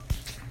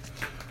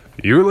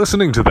You're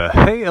listening to the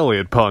Hey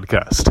Eliott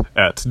Podcast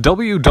at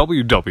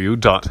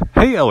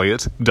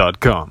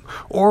www.heyeliott.com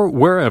or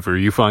wherever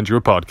you find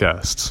your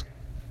podcasts.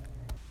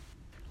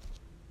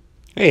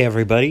 Hey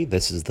everybody,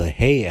 this is the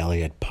Hey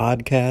Eliott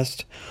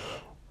Podcast.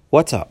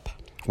 What's up?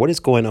 What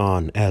is going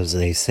on, as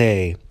they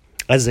say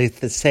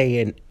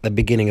in the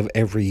beginning of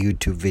every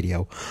YouTube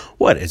video?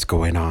 What is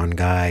going on,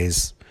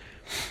 guys?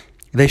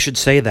 They should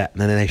say that, and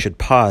then they should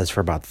pause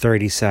for about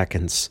 30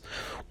 seconds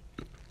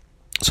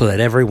so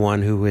that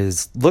everyone who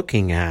is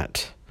looking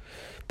at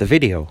the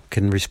video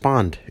can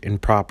respond in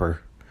proper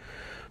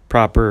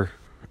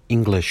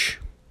English,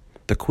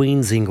 the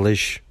Queen's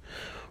English,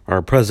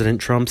 or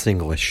President Trump's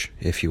English,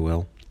 if you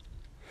will.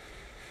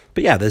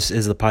 But yeah, this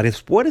is the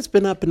podcast. What has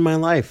been up in my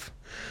life?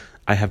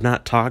 I have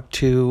not talked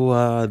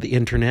to the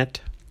internet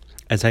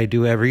as I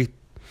do every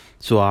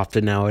so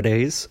often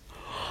nowadays.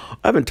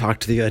 I haven't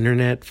talked to the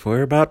internet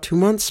for about 2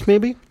 months,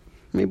 maybe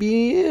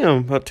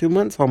about 2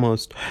 months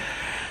almost.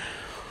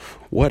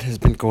 What has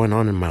been going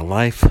on in my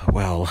life?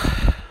 Well,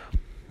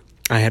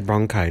 I had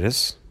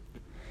bronchitis,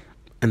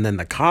 and then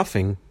the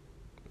coughing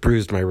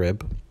bruised my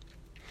rib.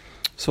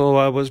 So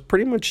I was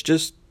pretty much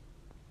just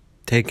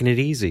taking it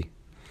easy.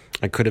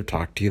 I could have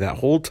talked to you that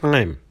whole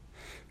time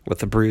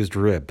with a bruised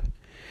rib.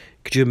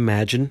 Could you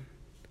imagine?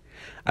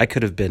 I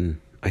could have been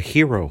a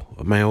hero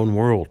of my own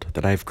world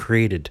that I've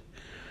created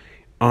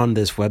on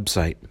this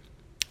website.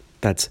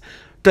 That's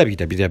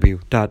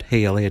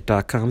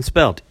www.heyeliott.com,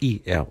 spelled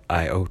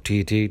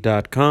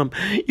ELIOTT.com.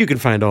 You can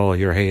find all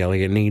your Hey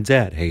Eliott needs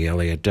at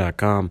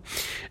heyeliott.com.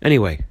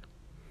 Anyway,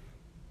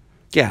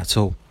 yeah,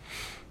 so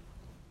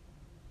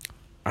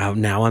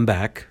now I'm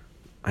back.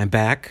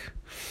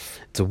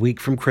 It's a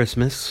week from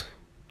Christmas.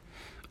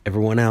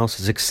 Everyone else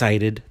is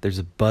excited. There's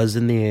a buzz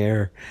in the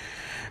air.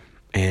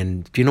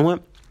 And you know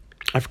what?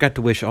 I forgot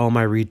to wish all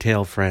my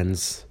retail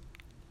friends,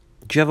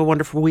 did you have a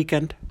wonderful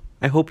weekend?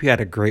 I hope you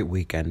had a great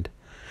weekend.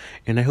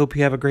 And I hope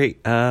you have a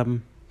great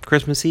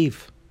Christmas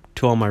Eve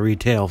to all my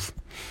retail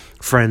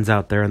friends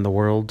out there in the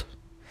world.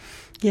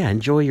 Yeah,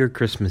 enjoy your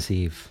Christmas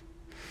Eve.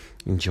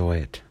 Enjoy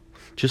it.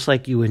 Just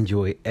like you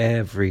enjoy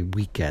every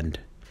weekend.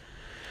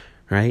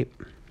 Right?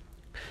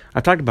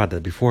 I've talked about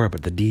that before,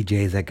 but the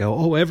DJs that go,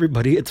 oh,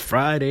 everybody, it's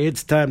Friday,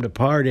 it's time to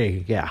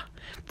party. Yeah.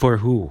 For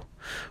who?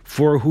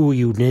 For who,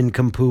 you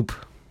nincompoop?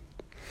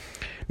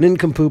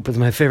 Nincompoop is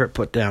my favorite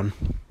put down,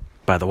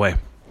 by the way.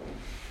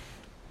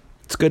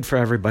 It's good for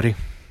everybody.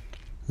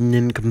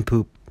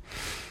 Nincompoop.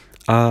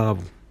 So,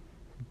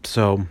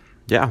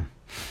 yeah.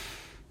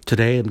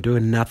 Today I'm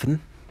doing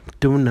nothing.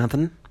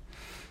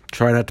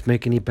 Try not to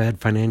make any bad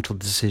financial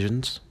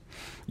decisions.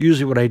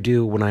 Usually what I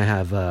do when I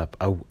have a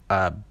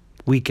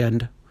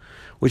weekend,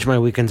 which my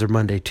weekends are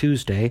Monday,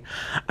 Tuesday,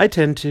 I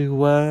tend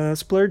to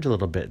splurge a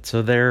little bit.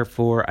 So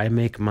therefore, I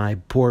make my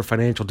poor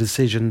financial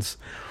decisions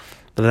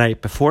the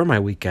night before my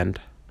weekend,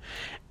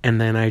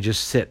 and then I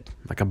just sit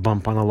like a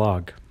bump on a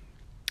log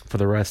for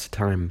the rest of the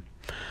time.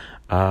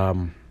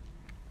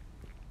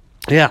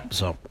 Yeah,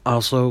 so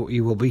also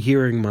you will be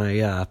hearing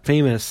my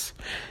famous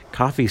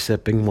coffee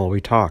sipping while we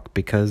talk,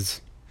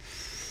 because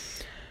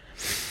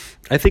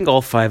I think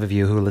all 5 of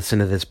you who listen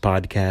to this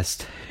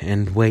podcast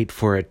and wait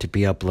for it to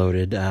be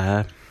uploaded,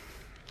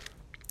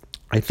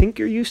 I think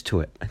you're used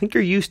to it. I think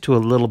you're used to a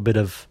little bit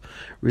of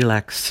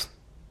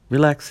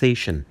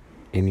relaxation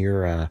in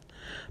your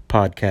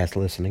podcast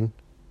listening.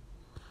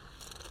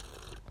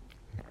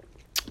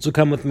 So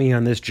come with me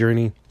on this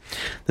journey,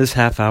 this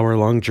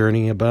half-hour-long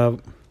journey about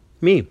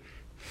me.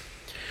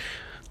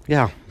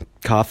 Yeah,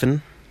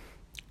 coughing.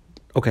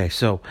 Okay,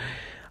 so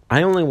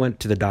I only went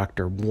to the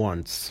doctor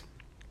once.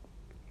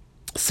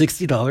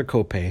 $60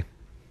 copay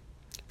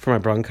for my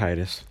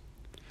bronchitis,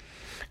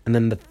 and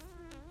then the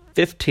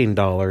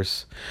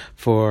 $15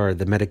 for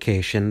the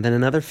medication, then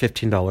another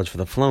 $15 for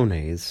the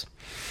Flonase,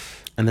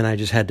 and then I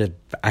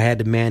had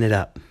to man it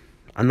up.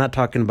 I'm not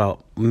talking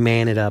about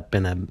man it up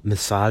in a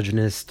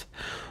misogynist,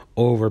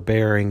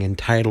 overbearing,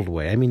 entitled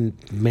way. I mean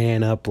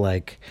man up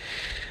like,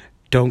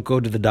 don't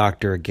go to the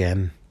doctor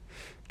again.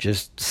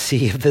 Just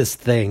see if this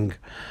thing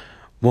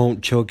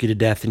won't choke you to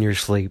death in your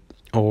sleep,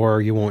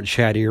 or you won't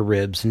shatter your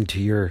ribs into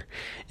your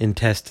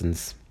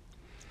intestines.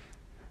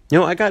 You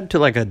know, I got into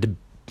like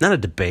not a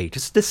debate,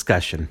 just a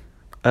discussion.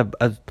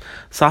 A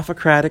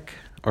Sophocratic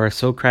or a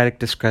Socratic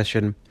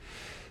discussion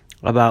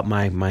about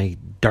my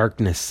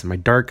darkness, my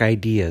dark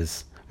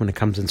ideas when it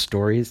comes in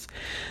stories.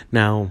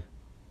 Now,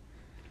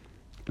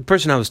 the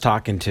person I was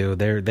talking to,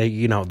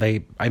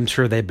 I'm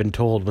sure they've been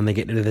told when they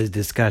get into these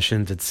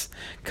discussions it's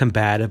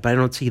combative, but I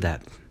don't see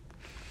that.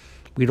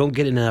 We don't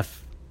get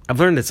enough. I've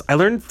learned this. I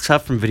learned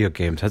stuff from video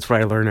games. That's where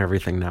I learn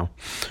everything now.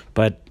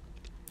 But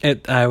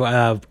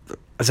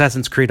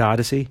Assassin's Creed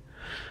Odyssey,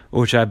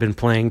 which I've been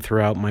playing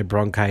throughout my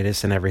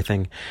bronchitis and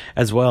everything,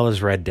 as well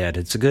as Red Dead.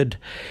 It's a good,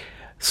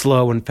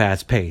 slow and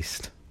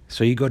fast-paced.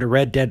 So you go to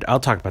Red Dead. I'll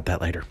talk about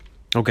that later.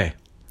 Okay.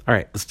 All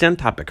right. Let's stay on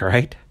topic, all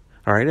right?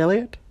 All right,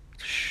 Elliot?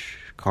 Shh.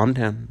 Calm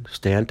down.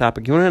 Stay on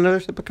topic. You want another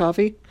sip of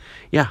coffee?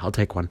 Yeah, I'll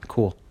take one.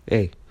 Cool.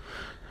 Hey,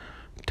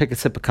 take a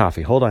sip of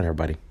coffee. Hold on,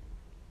 everybody.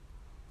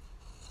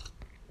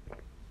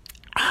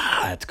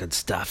 That's good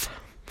stuff.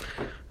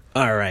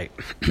 All right.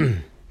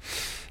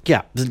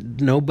 Yeah,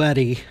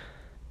 nobody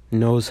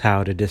knows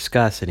how to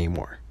discuss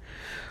anymore.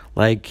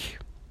 Like,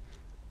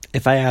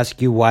 if I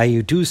ask you why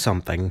you do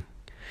something,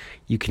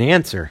 you can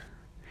answer,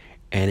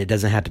 and it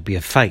doesn't have to be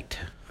a fight.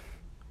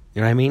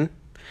 You know what I mean?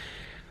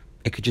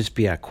 It could just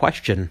be a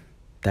question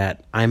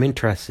that I'm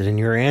interested in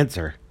your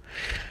answer,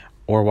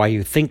 or why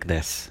you think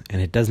this,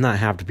 and it does not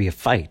have to be a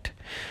fight.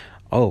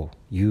 Oh,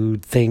 you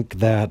think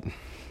that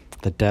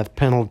the death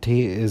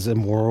penalty is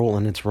immoral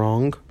and it's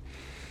wrong?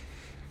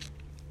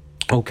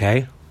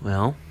 Okay,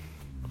 well,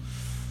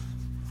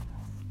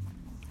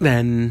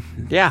 then,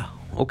 yeah.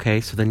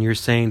 Okay, so then you're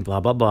saying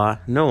blah, blah, blah.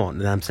 No,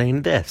 and I'm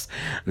saying this.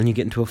 And then you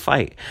get into a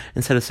fight.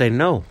 Instead of saying,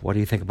 no, what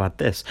do you think about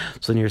this?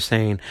 So then you're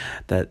saying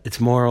that it's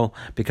moral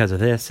because of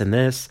this. And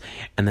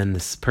then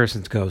this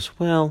person goes,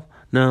 well,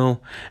 no.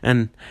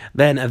 And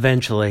then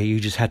eventually you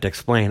just have to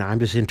explain, I'm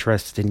just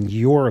interested in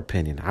your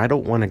opinion. I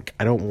don't want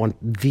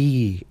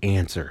the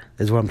answer,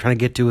 is what I'm trying to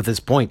get to with this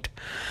point.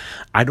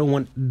 I don't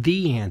want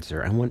the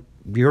answer. I want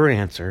your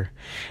answer,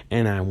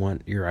 and I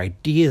want your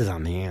ideas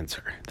on the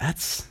answer.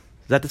 Is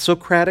that the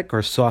Socratic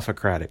or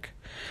Sophocratic?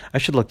 I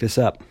should look this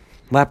up.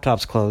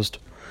 Laptop's closed.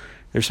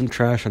 There's some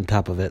trash on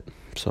top of it.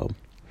 So,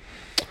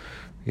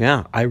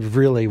 yeah, I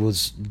really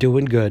was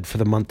doing good for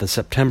the month of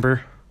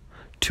September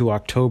to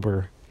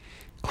October,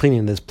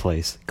 cleaning this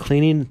place,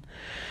 cleaning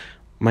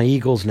my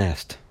eagle's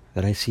nest,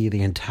 that I see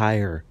the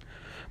entire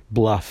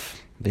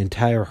bluff, the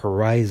entire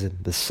horizon,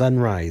 the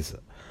sunrise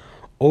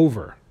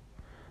over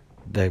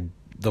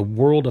the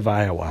world of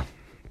Iowa.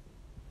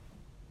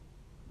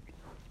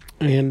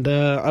 And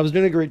I was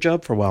doing a great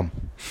job for a while.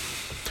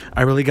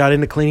 I really got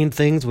into cleaning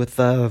things with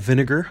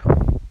vinegar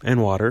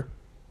and water.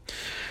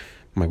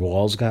 My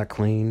walls got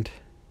cleaned.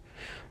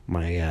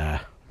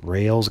 My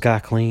rails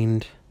got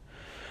cleaned.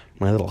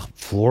 My little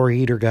floor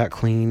heater got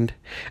cleaned.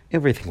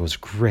 Everything was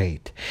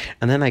great.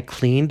 And then I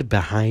cleaned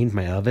behind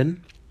my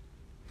oven.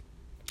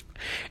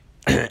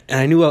 And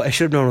I knew I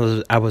should have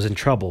known I was in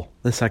trouble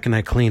the second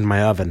I cleaned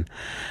my oven.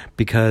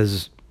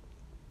 Because,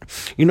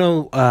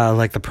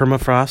 like the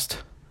permafrost?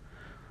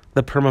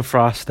 The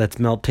permafrost that's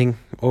melting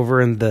over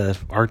in the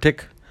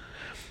Arctic.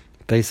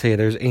 They say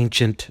there's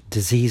ancient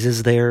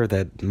diseases there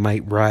that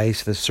might rise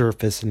to the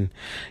surface and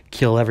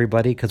kill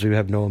everybody because we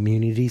have no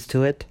immunities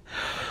to it.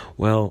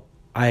 Well,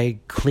 I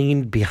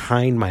cleaned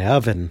behind my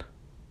oven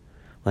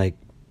like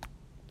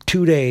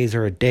 2 days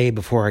or a day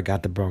before I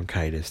got the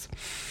bronchitis.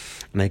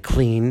 And I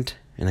cleaned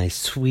and I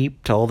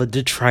sweeped all the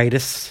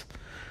detritus,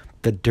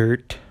 the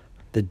dirt,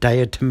 the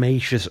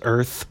diatomaceous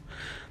earth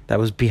that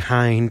was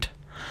behind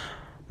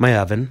my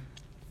oven.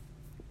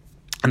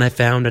 And I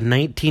found a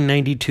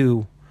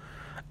 1992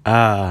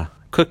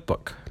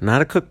 cookbook.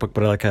 Not a cookbook,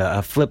 but like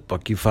a flip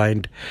book you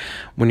find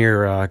when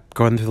you're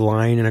going through the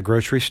line in a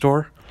grocery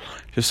store.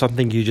 Just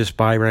something you just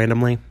buy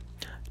randomly.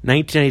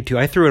 1992.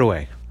 I threw it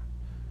away.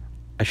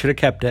 I should have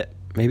kept it.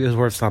 Maybe it was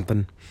worth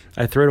something.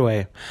 I threw it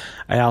away.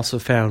 I also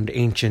found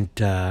ancient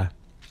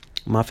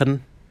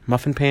muffin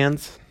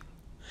pans.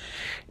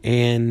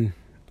 And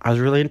I was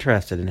really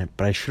interested in it,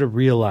 but I should have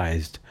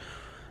realized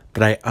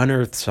that I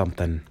unearthed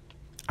something.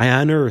 I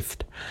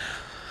unearthed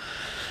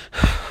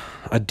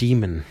a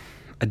demon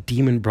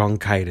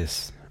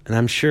bronchitis. And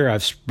I'm sure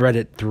I've spread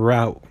it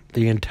throughout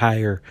the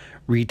entire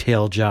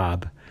retail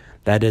job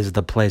that is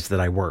the place that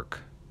I work.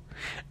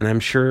 And I'm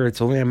sure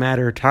it's only a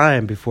matter of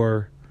time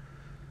before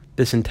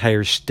this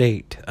entire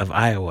state of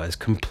Iowa is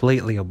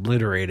completely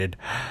obliterated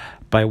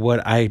by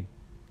what I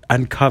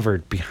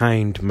uncovered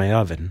behind my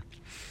oven.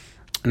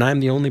 And I'm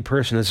the only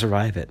person to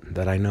survive it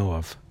that I know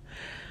of.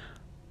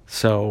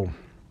 So,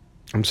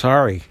 I'm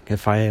sorry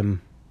if I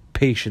am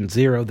patient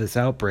zero this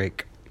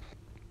outbreak.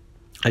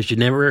 I should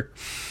never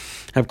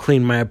have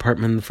cleaned my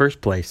apartment in the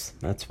first place.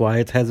 That's why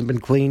it hasn't been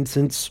cleaned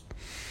since,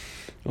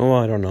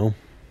 I don't know.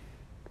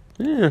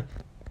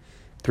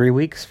 3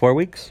 weeks, 4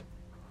 weeks.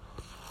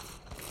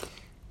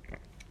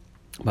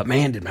 But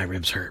man, did my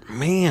ribs hurt.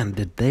 Man,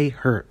 did they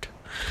hurt.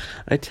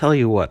 I tell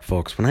you what,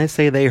 folks, when I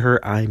say they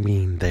hurt, I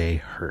mean they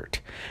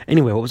hurt.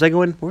 Anyway, where was I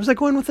going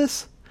with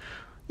this?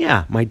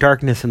 Yeah, my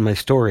darkness and my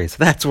stories.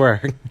 That's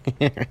where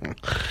I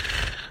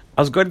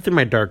was going through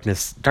my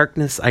darkness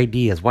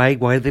ideas. Why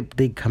did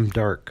they come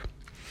dark?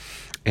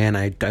 And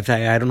I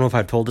don't know if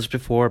I've told this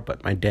before,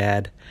 but my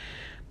dad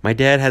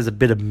has a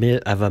bit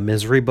of a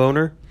misery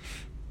boner.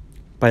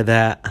 By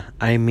that,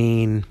 I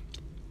mean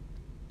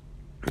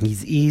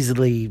he's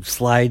easily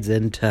slides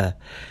into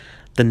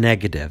the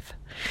negative.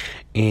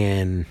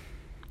 And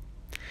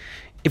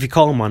if you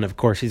call him on it, of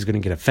course, he's going to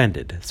get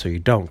offended. So you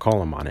don't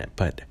call him on it.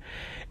 But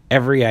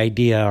every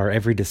idea or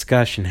every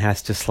discussion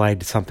has to slide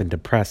to something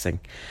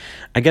depressing.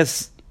 I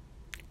guess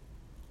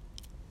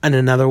in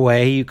another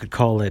way, you could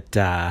call it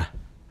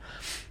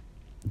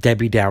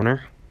Debbie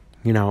Downer.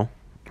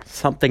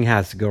 Something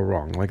has to go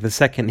wrong. Like the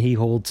second he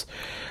holds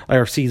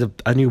or sees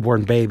a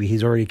newborn baby,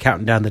 he's already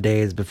counting down the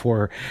days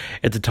before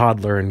it's a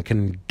toddler and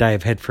can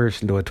dive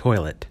headfirst into a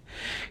toilet.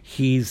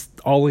 He's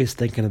always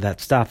thinking of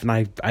that stuff, and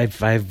I've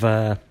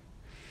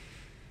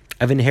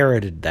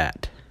inherited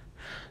that.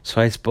 So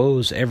I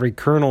suppose every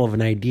kernel of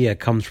an idea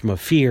comes from a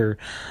fear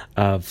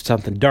of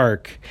something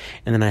dark,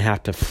 and then I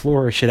have to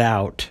flourish it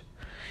out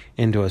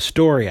into a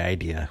story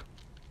idea.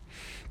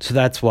 So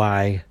that's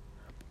why,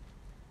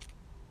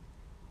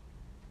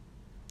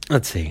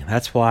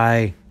 that's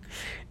why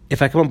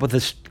if I come up with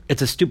this,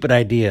 it's a stupid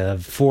idea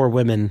of 4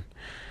 women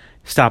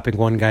stopping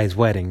one guy's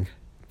wedding,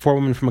 4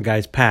 women from a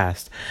guy's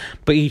past,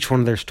 but each one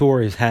of their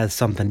stories has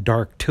something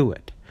dark to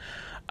it.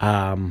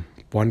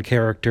 One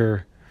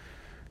character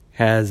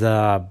has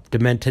a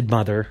demented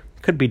mother,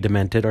 could be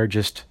demented or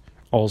just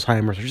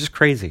Alzheimer's or just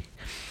crazy.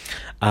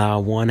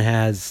 One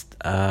has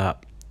an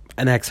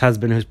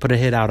ex-husband who's put a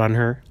hit out on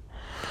her.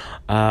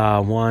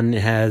 One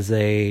has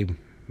a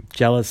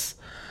jealous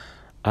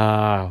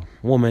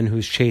woman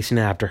who's chasing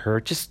after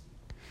her.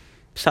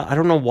 So I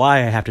don't know why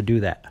I have to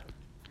do that.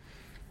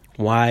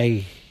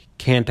 Why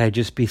can't I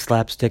just be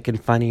slapstick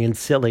and funny and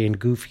silly and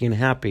goofy and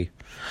happy?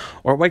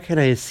 Or why can't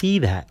I see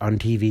that on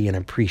TV and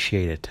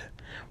appreciate it?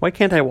 Why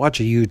can't I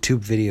watch a YouTube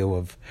video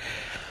of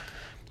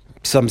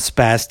some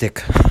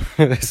spastic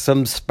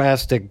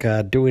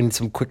doing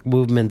some quick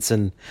movements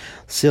and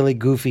silly,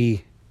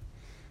 goofy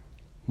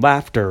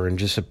laughter and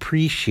just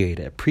appreciate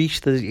it?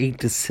 Appreciate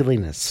the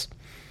silliness.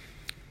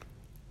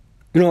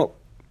 You know,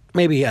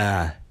 maybe,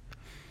 I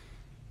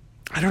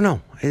don't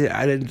know.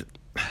 I didn't,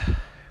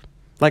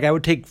 like, I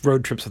would take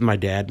road trips with my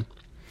dad,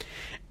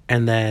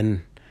 and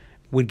then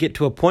we'd get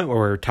to a point where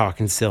we were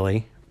talking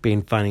silly,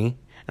 being funny,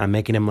 and I'm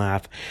making him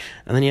laugh,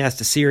 and then he has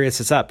to serious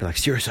us up. Be like,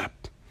 serious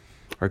up.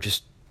 Or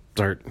just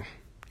start,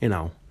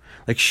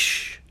 like,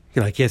 shh.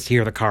 He has to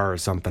hear the car or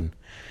something.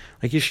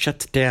 Like, he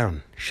shuts it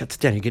down. You're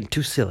getting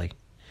too silly.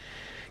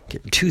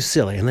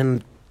 And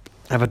then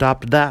I've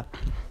adopted that.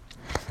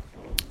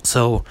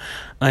 So,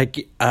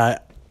 like,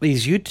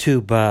 these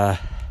YouTube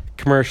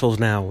commercials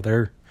now,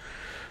 they're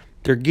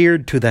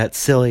geared to that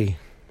silliness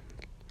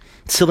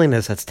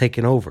that's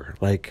taken over.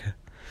 Like,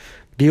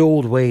 the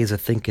old ways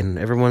of thinking.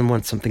 Everyone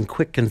wants something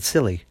quick and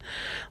silly.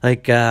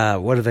 Like,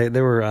 what are they?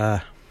 They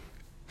were,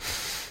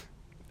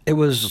 it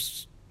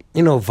was,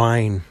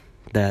 Vine,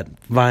 the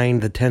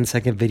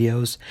 10-second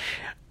videos.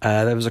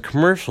 There was a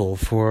commercial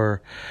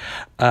for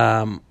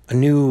a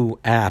new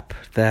app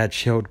that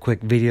showed quick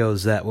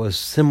videos that was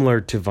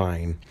similar to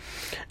Vine.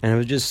 And it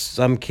was just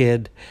some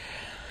kid,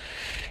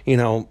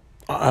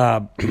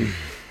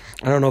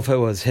 I don't know if it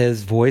was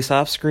his voice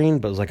off screen,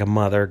 but it was like a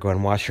mother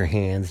going, wash your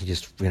hands. He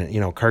just,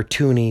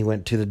 cartoony,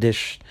 went to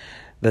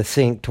the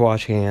sink to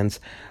wash hands,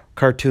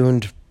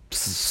 cartooned,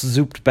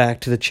 zooped back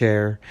to the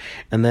chair,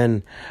 and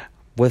then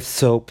with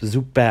soap,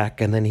 zooped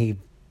back, and then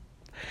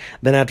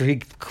after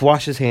he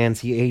washed his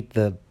hands, he ate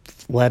the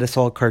lettuce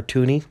all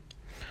cartoony.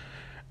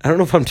 I don't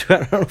know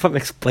if I'm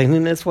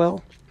explaining this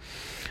well,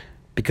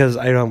 because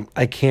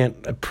I can't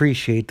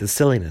appreciate the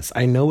silliness.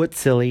 I know it's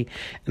silly,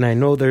 and I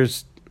know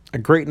there's a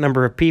great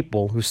number of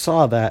people who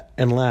saw that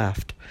and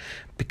laughed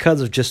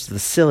because of just the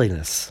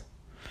silliness.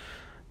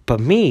 But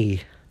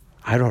me,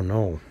 I don't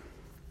know.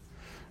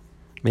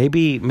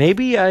 Maybe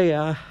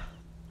I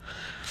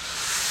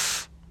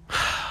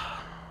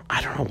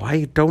don't know.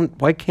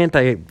 Why can't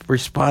I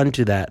respond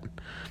to that?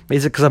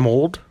 Is it because I'm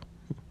old?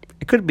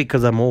 It could be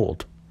because I'm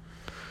old.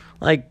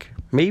 Like,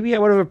 maybe I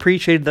would have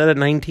appreciated that at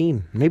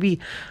 19. Maybe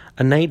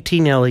a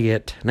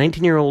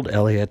 19-year-old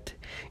Eliott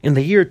in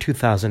the year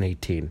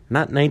 2018,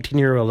 not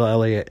 19-year-old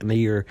Eliott in the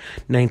year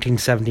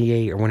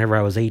 1978 or whenever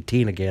I was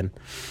 18 again,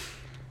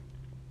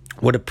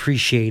 would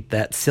appreciate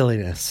that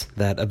silliness,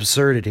 that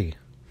absurdity.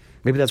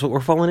 Maybe that's what we're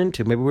falling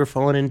into. Maybe we're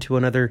falling into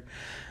another,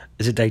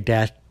 is it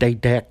didactic?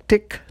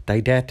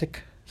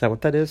 Didactic? Is that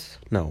what that is?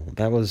 No,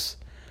 that was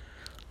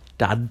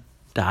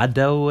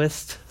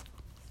Dadaist.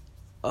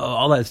 Oh,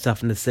 all that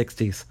stuff in the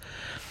 60s.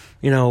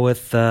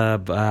 With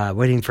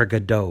Waiting for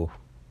Godot,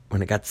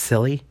 when it got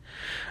silly.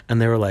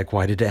 And they were like,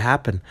 why did it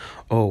happen?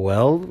 Oh,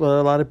 well,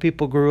 a lot of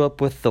people grew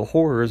up with the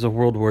horrors of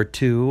World War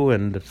II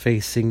and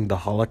facing the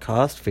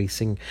Holocaust,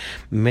 facing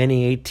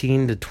many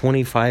 18 to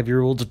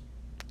 25-year-olds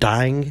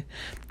dying,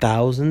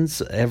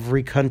 thousands,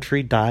 every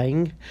country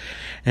dying.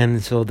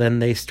 And so then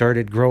they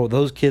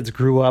those kids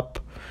grew up,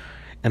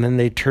 and then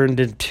they turned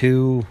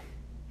into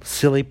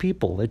silly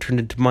people. They turned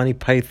into Monty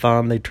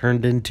Python. They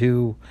turned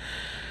into...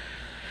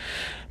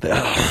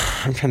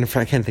 I can't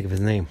think of his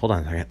name. Hold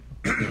on a second.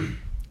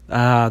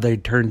 They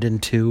turned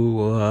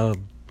into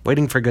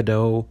Waiting for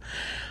Godot,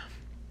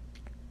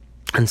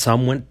 and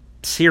some went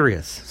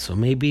serious. So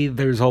maybe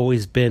there's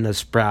always been a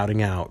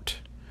sprouting out,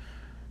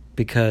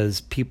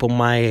 because people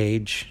my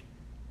age,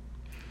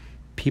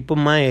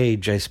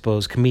 I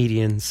suppose,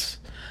 comedians,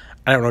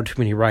 I don't know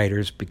too many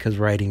writers, because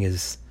writing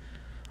is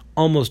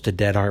almost a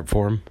dead art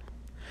form.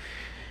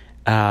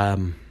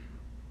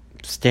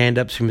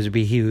 Stand-up seems to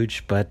be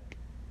huge, but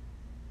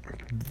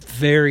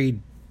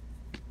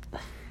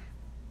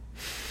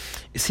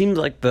it seems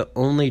like the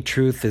only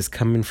truth is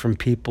coming from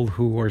people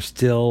who are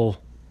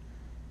still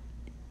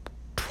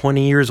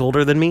 20 years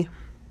older than me,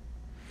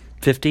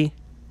 50.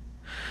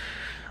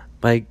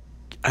 But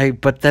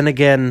then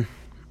again,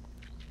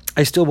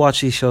 I still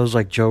watch these shows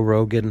like Joe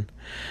Rogan.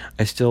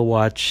 I still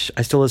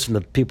listen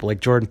to people like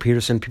Jordan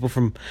Peterson, people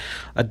from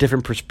a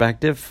different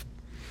perspective.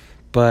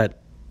 But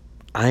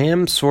I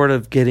am sort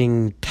of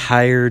getting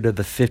tired of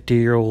the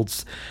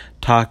 50-year-olds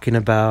talking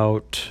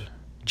about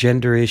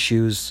gender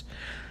issues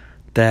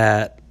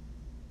that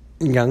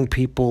young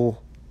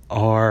people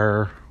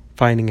are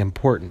finding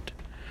important.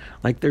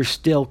 Like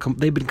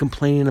they've been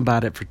complaining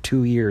about it for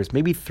 2 years,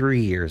 maybe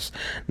 3 years.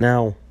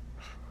 Now,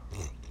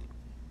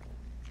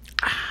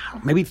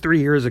 maybe 3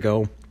 years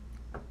ago,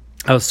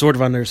 I was sort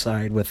of on their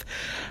side with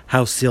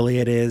how silly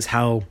it is,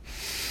 how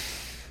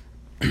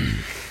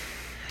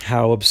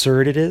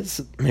absurd it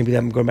is. Maybe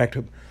I'm going back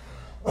to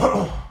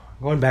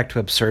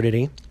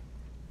absurdity.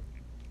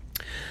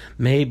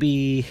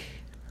 Maybe,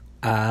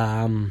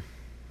 maybe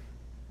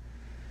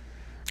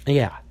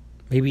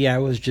I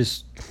was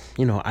just,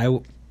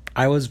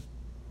 I was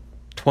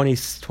 20,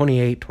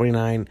 28,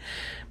 29,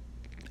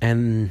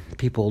 and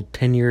people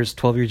 10 years,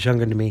 12 years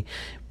younger than me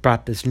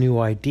brought this new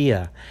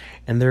idea,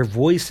 and their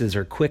voices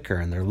are quicker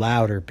and they're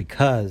louder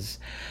because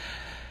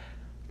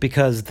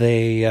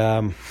they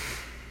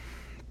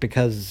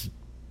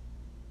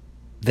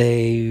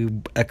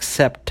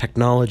accept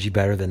technology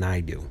better than I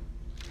do.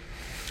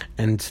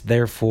 And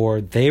therefore,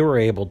 they were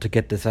able to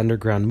get this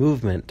underground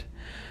movement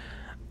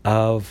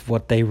of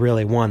what they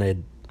really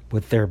wanted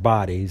with their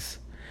bodies,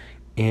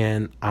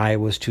 and I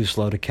was too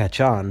slow to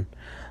catch on,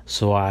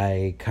 so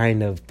I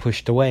kind of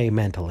pushed away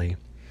mentally.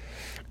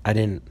 I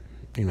didn't,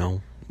 it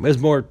was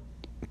more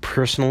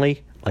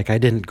personally, like I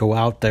didn't go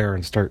out there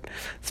and start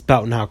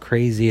spouting how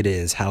crazy it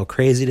is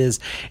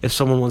if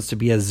someone wants to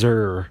be a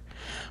Zer.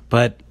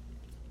 But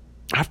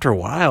after a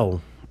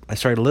while, I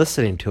started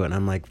listening to it, and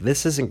I'm like,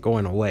 this isn't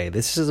going away.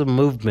 This is a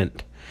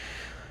movement,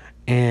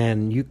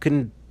 and you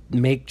can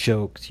make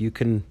jokes. You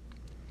could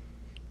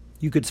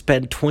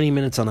spend 20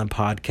 minutes on a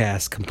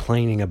podcast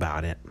complaining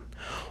about it,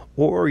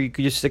 or you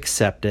could just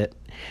accept it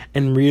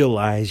and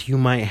realize you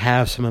might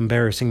have some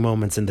embarrassing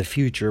moments in the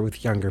future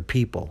with younger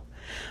people.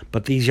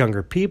 But these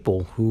younger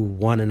people who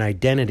want an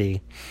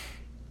identity,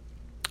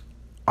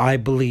 I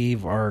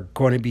believe, are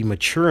going to be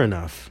mature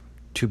enough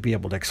to be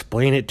able to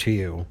explain it to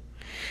you,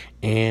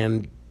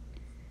 and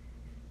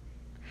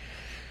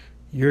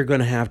you're going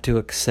to have to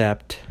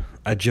accept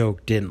a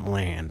joke didn't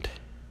land.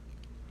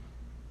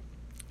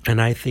 And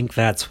I think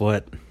that's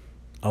what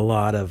a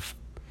lot of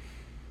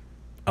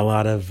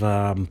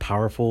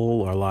powerful,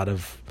 or a lot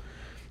of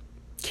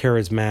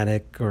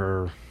charismatic,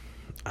 or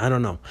I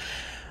don't know,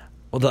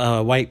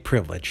 the white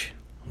privilege.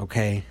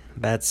 Okay,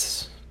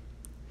 that's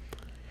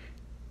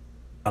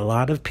a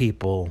lot of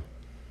people.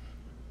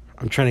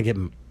 I'm trying to get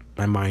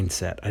my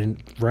mindset. I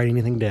didn't write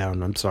anything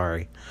down. I'm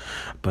sorry,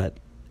 but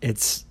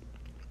it's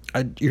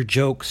your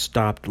joke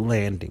stopped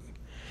landing,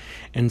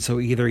 and so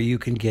either you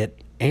can get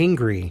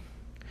angry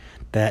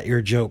that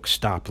your joke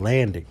stopped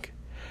landing,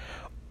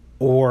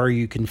 or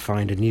you can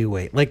find a new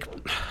way. Like,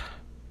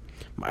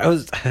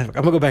 I'm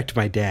gonna go back to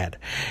my dad.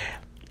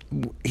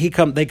 They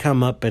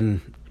come up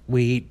and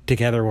we eat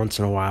together once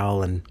in a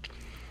while, and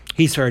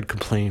he started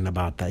complaining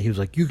about that. He was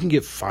like, you can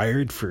get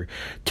fired for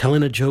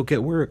telling a joke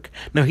at work.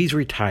 Now, he's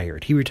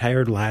retired. He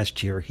retired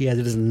last year. He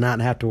does not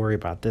have to worry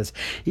about this.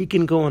 He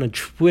can go on a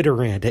Twitter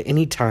rant at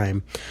any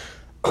time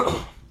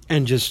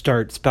and just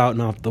start spouting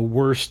off the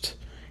worst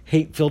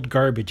hate-filled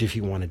garbage if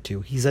he wanted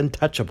to. He's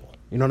untouchable.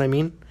 You know what I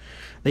mean?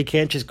 They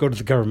can't just go to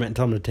the government and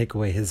tell him to take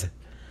away his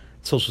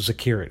Social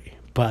Security.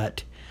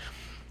 But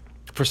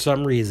for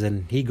some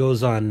reason, he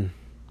goes on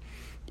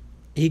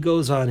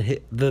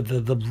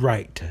the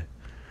right.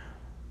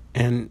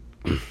 And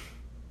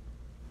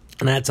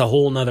that's a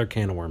whole nother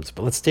can of worms.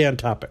 But let's stay on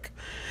topic.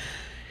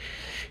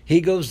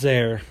 He goes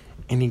there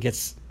and he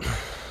gets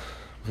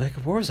like,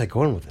 where was I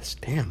going with this?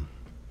 Damn.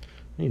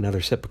 I need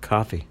another sip of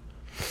coffee.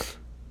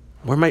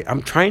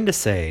 I'm trying to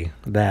say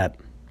that,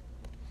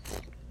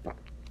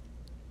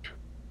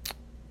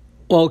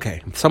 well,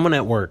 okay, someone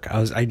at work,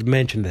 I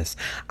mentioned this.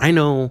 I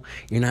know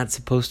you're not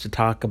supposed to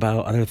talk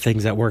about other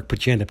things at work,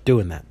 but you end up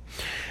doing that.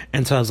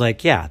 And so I was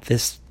like, yeah,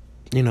 this,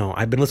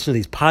 I've been listening to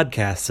these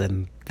podcasts,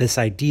 and this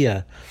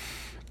idea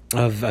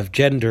of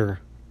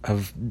gender,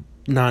 of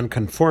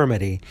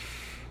nonconformity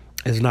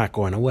is not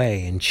going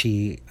away. And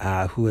she,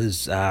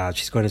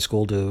 she's going to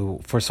school to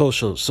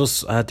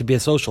be a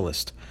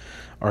socialist.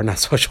 Or not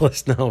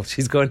socialist, no.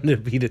 She's going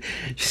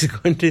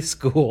to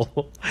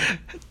school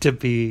to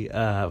be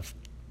a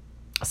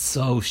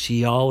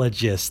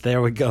sociologist.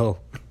 There we go.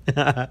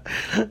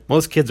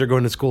 Most kids are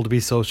going to school to be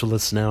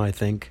socialists now, I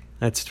think.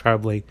 That's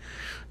probably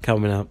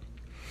coming up.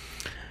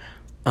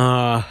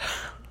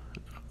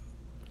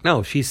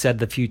 No, she said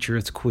the future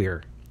is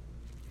queer,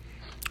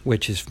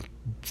 which is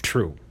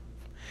true.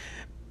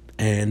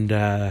 And,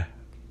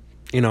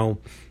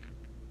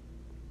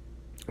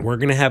 we're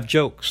going to have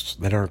jokes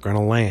that aren't going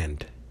to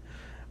land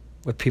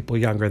with people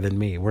younger than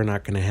me. We're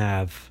not going to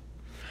have...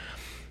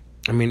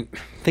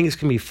 things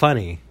can be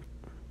funny,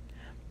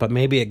 but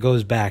maybe it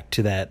goes back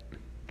to that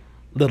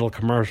little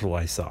commercial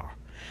I saw.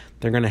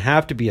 They're going to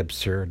have to be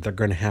absurd. They're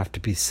going to have to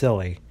be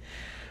silly,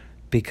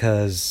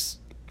 because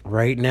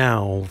right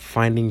now,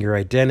 finding your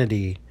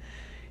identity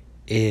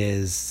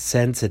is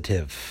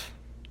sensitive.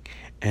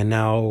 And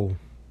now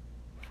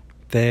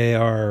they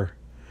are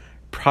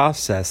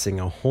processing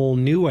a whole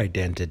new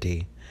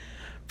identity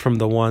from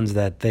the ones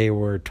that they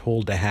were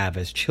told to have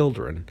as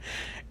children,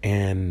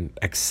 and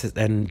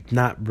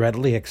not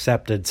readily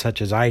accepted,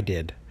 such as I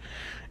did,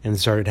 and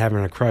started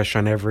having a crush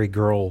on every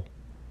girl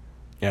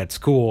at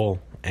school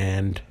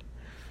and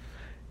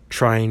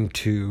trying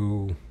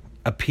to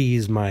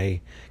appease my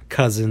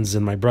cousins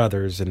and my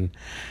brothers and,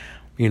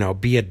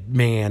 be a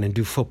man and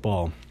do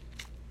football.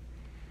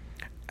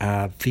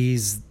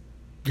 These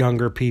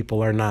younger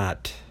people are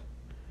not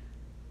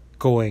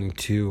going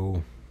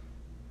to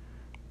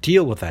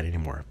deal with that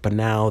anymore. But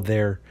now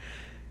they're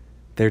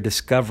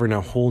discovering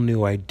a whole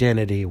new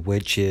identity,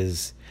 which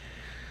is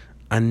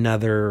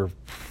another,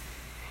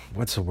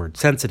 what's the word?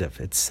 Sensitive.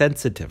 It's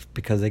sensitive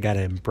because they got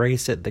to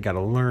embrace it. They got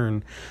to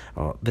learn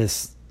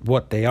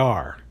what they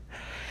are.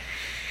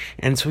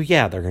 And so,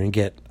 yeah, they're going to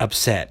get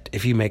upset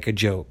if you make a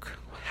joke.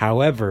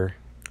 However,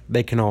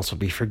 they can also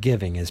be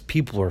forgiving, as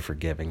people are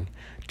forgiving.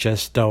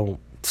 Just don't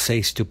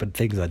say stupid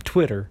things on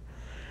Twitter.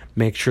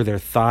 Make sure they're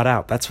thought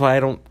out. That's why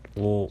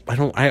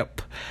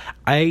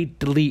I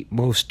delete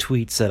most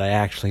tweets that I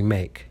actually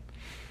make.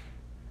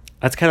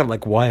 That's kind of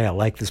like why I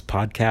like this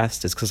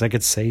podcast, is because I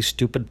could say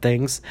stupid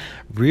things,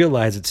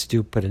 realize it's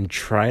stupid, and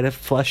try to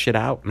flesh it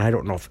out. And I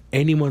don't know if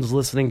anyone's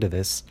listening to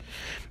this.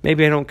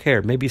 Maybe I don't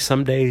care. Maybe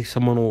someday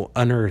someone will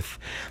unearth.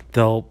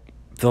 They'll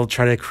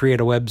try to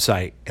create a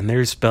website, and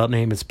their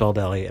name is spelled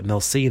Eliott, and they'll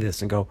see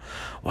this and go,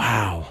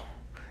 "Wow,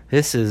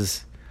 this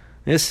is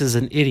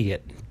an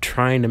idiot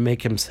trying to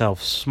make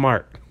himself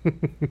smart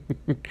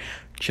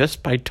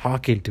just by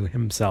talking to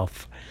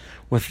himself."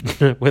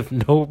 With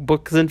no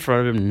books in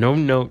front of him, no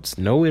notes,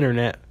 no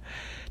internet,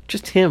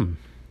 just him.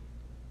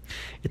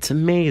 It's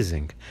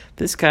amazing.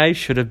 This guy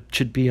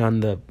should be on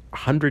the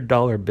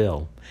 $100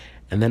 bill,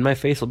 and then my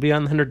face will be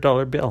on the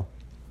 $100 bill.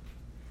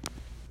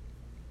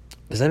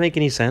 Does that make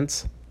any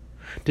sense?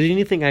 Did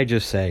anything I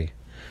just say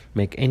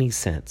make any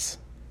sense?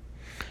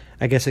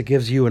 I guess it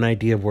gives you an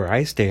idea of where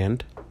I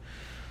stand.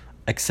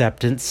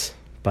 Acceptance,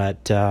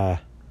 but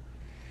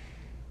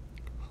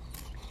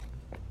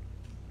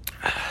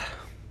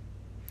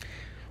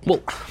well,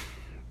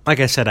 like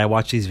I said, I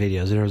watched these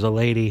videos, and there was a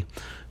lady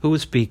who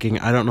was speaking.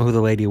 I don't know who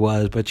the lady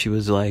was, but she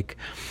was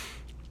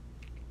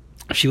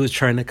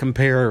trying to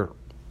compare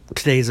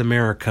today's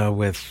America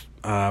with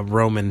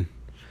Roman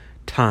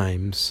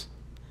times.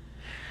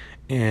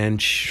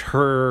 And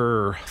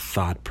her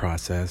thought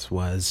process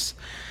was,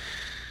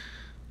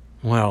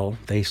 well,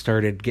 they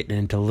started getting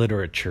into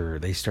literature.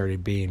 They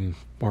started being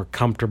more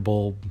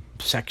comfortable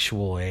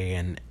sexually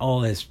and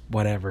all this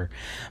whatever.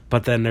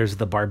 But then there's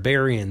the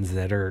barbarians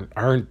that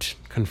aren't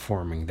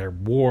conforming. They're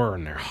war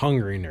and they're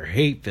hungry and they're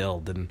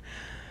hate-filled.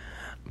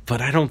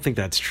 But I don't think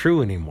that's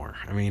true anymore.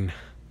 I mean,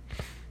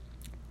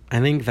 I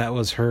think that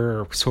was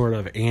her sort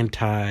of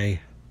anti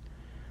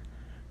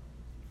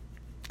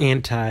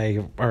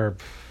or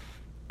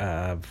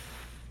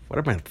what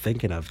am I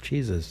thinking of?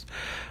 Jesus,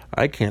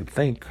 I can't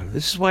think.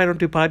 This is why I don't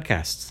do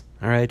podcasts.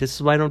 All right, this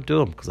is why I don't do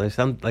them, because I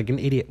sound like an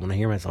idiot when I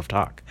hear myself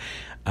talk.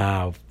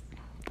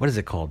 What is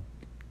it called?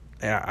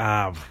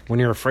 When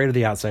you're afraid of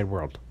the outside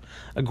world.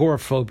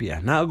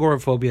 Agoraphobia. Not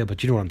agoraphobia,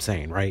 but you know what I'm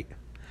saying, right?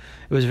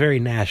 It was a very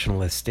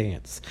nationalist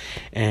stance.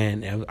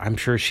 And I'm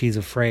sure she's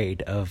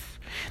afraid of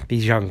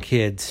these young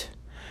kids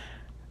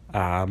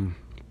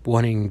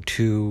wanting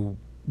to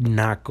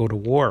not go to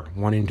war,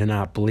 wanting to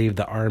not believe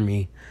the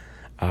army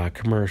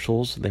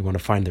commercials. They want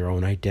to find their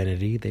own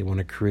identity. They want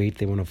to create.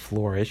 They want to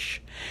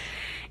flourish.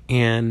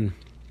 And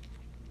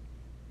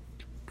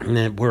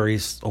it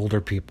worries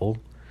older people,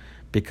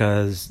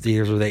 because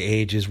these are the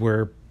ages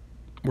where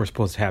we're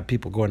supposed to have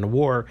people going to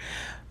war,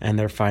 and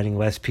they're finding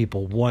less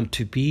people want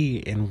to be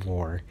in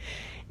war.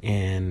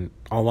 And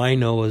all I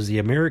know is the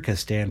America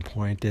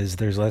standpoint is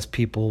there's less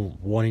people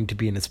wanting to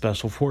be in the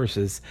special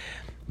forces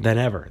than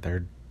ever.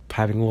 They're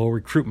having low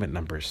recruitment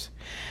numbers.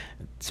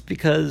 It's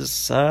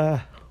because,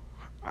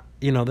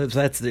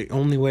 that's the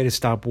only way to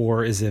stop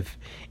war is if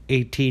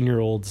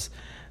 18-year-olds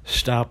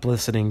stop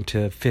listening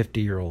to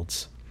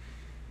 50-year-olds.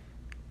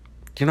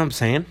 Do you know what I'm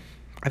saying?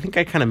 I think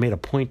I kind of made a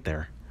point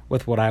there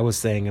with what I was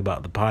saying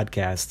about the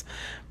podcast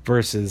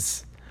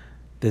versus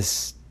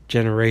this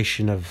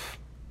generation of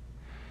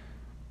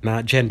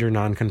gender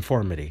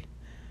nonconformity.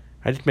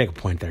 I did make a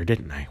point there,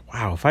 didn't I?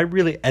 Wow, if I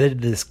really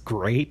edited this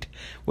great,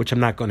 which I'm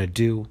not going to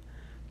do,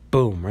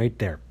 boom, right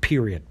there,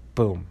 period,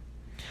 boom.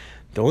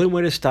 The only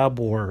way to stop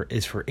war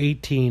is for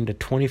 18 to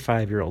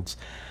 25-year-olds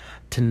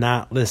to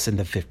not listen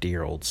to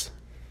 50-year-olds.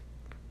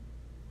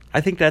 I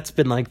think that's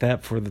been like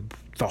that for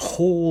the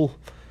whole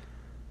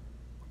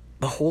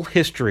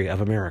history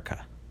of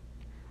America.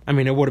 I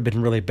mean, it would have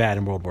been really bad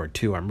in World War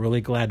II. I'm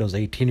really glad those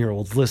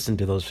 18-year-olds listened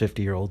to those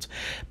 50-year-olds,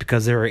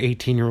 because there are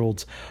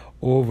 18-year-olds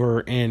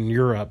over in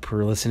Europe who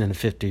are listening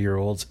to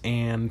 50-year-olds,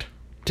 and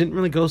it didn't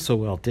really go so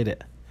well, did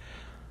it?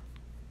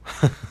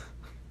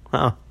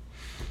 Well,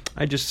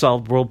 I just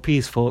solved world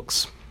peace,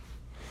 folks.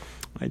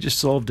 I just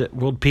solved it.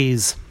 World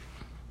peas.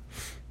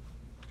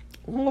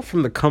 All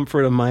from the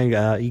comfort of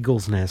my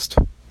eagle's nest.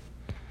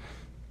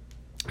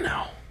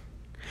 No.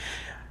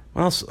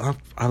 What else?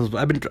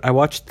 I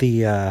watched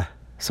the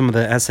some of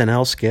the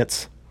SNL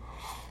skits.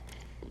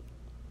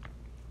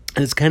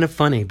 And it's kind of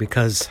funny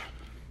because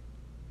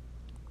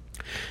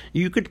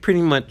you could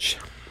pretty much...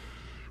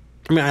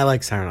 I mean, I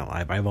like Saturday Night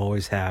Live. I've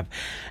always have.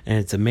 And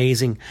it's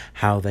amazing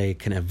how they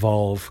can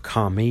evolve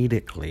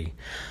comedically.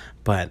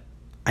 But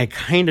I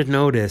kind of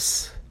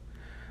notice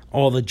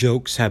all the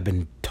jokes have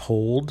been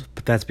told,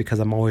 but that's because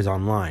I'm always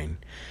online.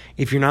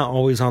 If you're not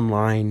always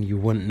online, you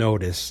wouldn't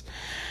notice.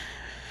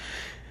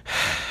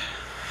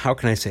 How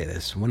can I say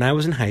this? When I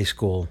was in high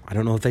school, I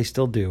don't know if they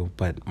still do,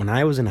 but when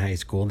I was in high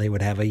school, they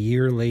would have a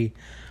yearly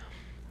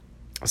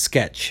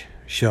sketch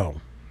show,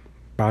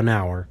 about an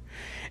hour,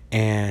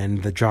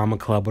 and the drama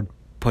club would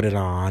put it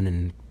on,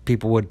 and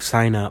people would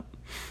sign up,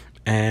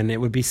 and it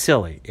would be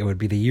silly. It would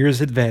be the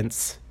year's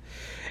events,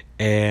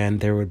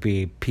 and there would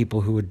be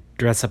people who would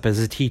dress up as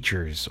the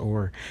teachers,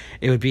 or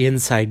it would be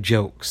inside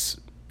jokes,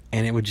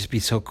 and it would just be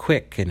so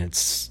quick, and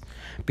it's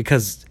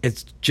because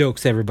it's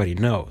jokes everybody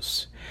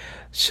knows,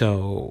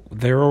 so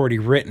they're already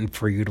written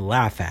for you to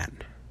laugh at,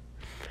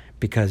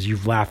 because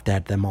you've laughed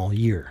at them all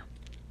year.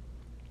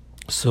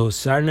 So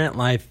Saturday Night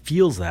Live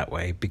feels that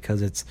way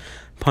because it's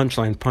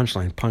punchline,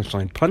 punchline,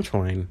 punchline,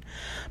 punchline,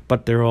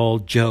 but they're all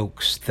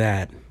jokes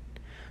that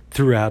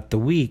throughout the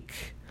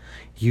week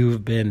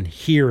you've been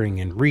hearing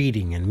and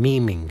reading and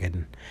memeing,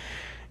 and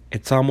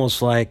it's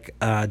almost like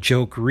a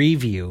joke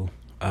review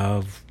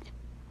of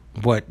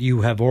what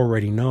you have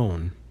already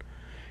known.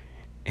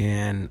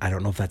 And I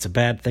don't know if that's a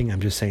bad thing.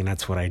 I'm just saying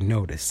that's what I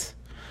notice.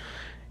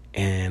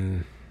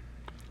 And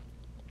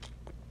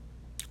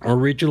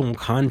original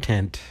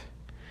content,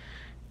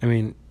 I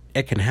mean,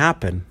 it can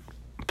happen,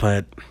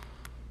 but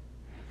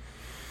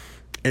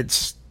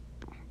it's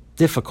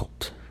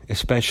difficult,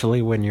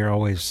 especially when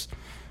your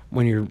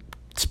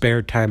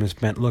spare time is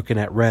spent looking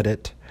at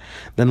Reddit,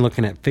 then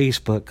looking at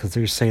Facebook, because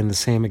they're saying the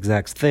same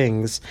exact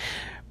things,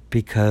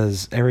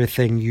 because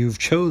everything you've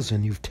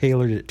chosen, you've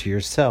tailored it to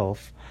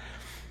yourself.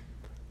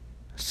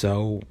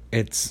 So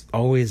it's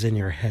always in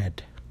your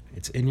head.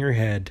 It's in your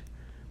head.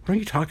 What are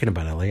you talking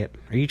about, Eliott?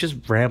 Are you just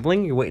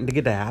rambling? You're waiting to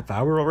get a half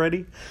hour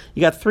already?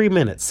 You got 3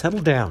 minutes. Settle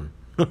down.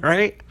 All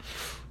right?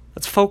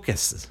 Let's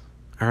focus.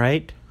 All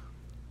right?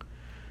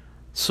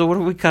 So what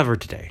do we cover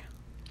today?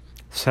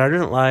 Saturday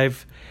Night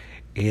Live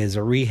is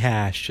a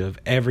rehash of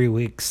every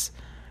week's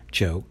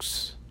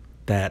jokes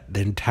that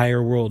the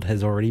entire world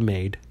has already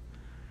made.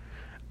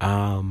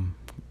 The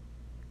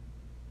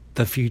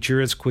future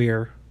is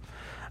queer.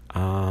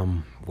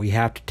 We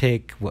have to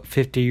take what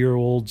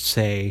 50-year-olds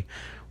say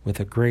with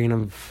a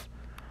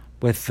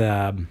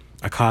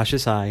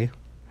cautious eye,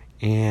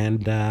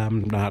 and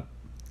not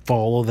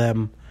follow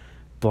them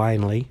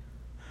blindly.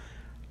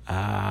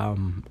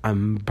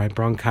 My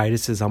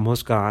bronchitis is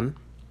almost gone.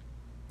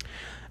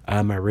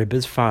 My rib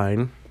is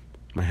fine.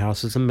 My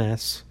house is a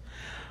mess.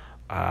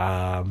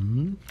 I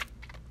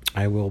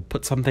will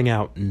put something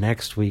out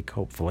next week,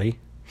 hopefully.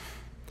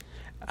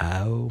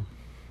 What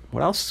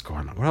else is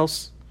going on? What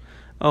else?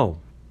 Oh,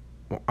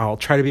 I'll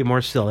try to be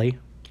more silly.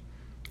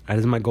 That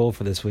is my goal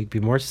for this week.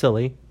 Be more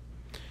silly.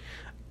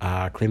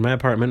 Clean my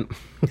apartment.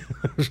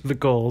 Those are the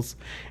goals.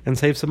 And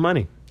save some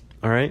money.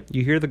 All right?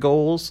 You hear the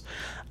goals?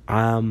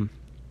 I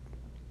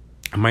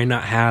might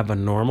not have a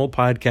normal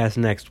podcast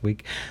next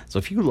week. So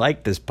if you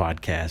like this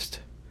podcast,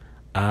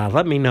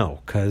 let me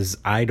know. Because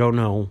I don't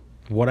know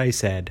what I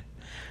said.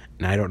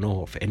 And I don't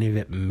know if any of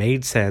it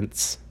made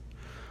sense.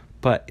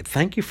 But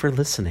thank you for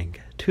listening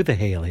to the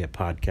Hey Eliott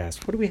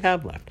Podcast. What do we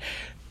have left?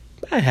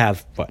 I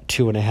have,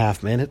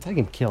 2.5 minutes? I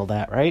can kill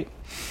that, right?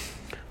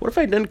 What have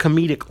I done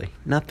comedically?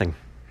 Nothing.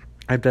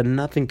 I've done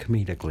nothing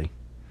comedically.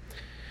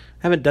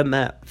 I haven't done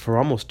that for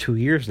almost 2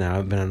 years now.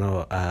 I've been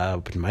on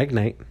open mic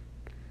night.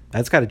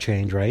 That's got to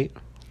change, right?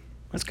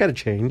 That's got to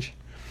change.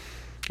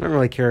 I don't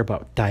really care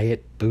about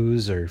diet,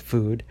 booze, or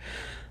food.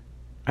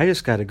 I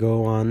just got to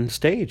go on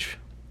stage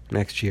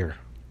next year.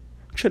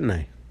 Shouldn't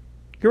I?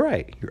 You're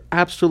right. You're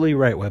absolutely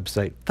right,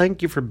 website.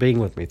 Thank you for being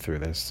with me through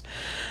this.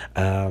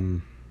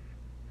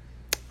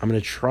 I'm going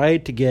to try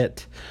to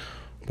get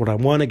what I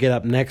want to get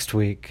up next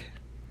week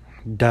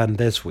done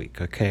this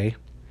week, okay?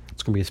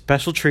 It's going to be a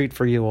special treat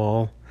for you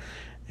all,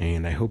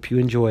 and I hope you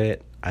enjoy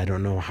it. I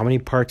don't know how many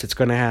parts it's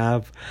going to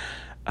have,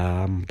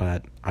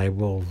 but I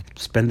will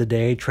spend the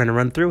day trying to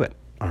run through it,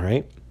 all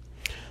right?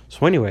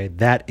 So anyway,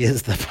 that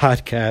is the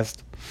podcast.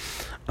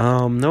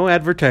 No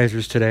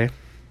advertisers today,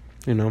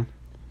 I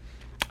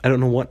don't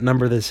know what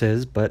number this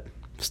is, but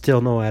still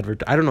no I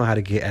don't know how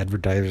to get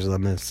advertisers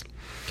on this.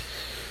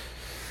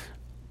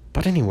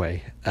 But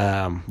anyway,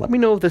 let me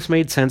know if this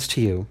made sense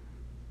to you.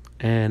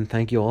 And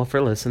thank you all for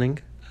listening.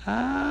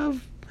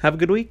 Have a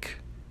good week.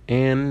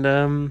 And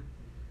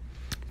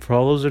for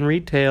all those in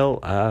retail,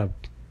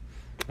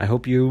 I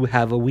hope you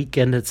have a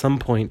weekend at some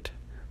point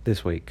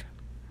this week.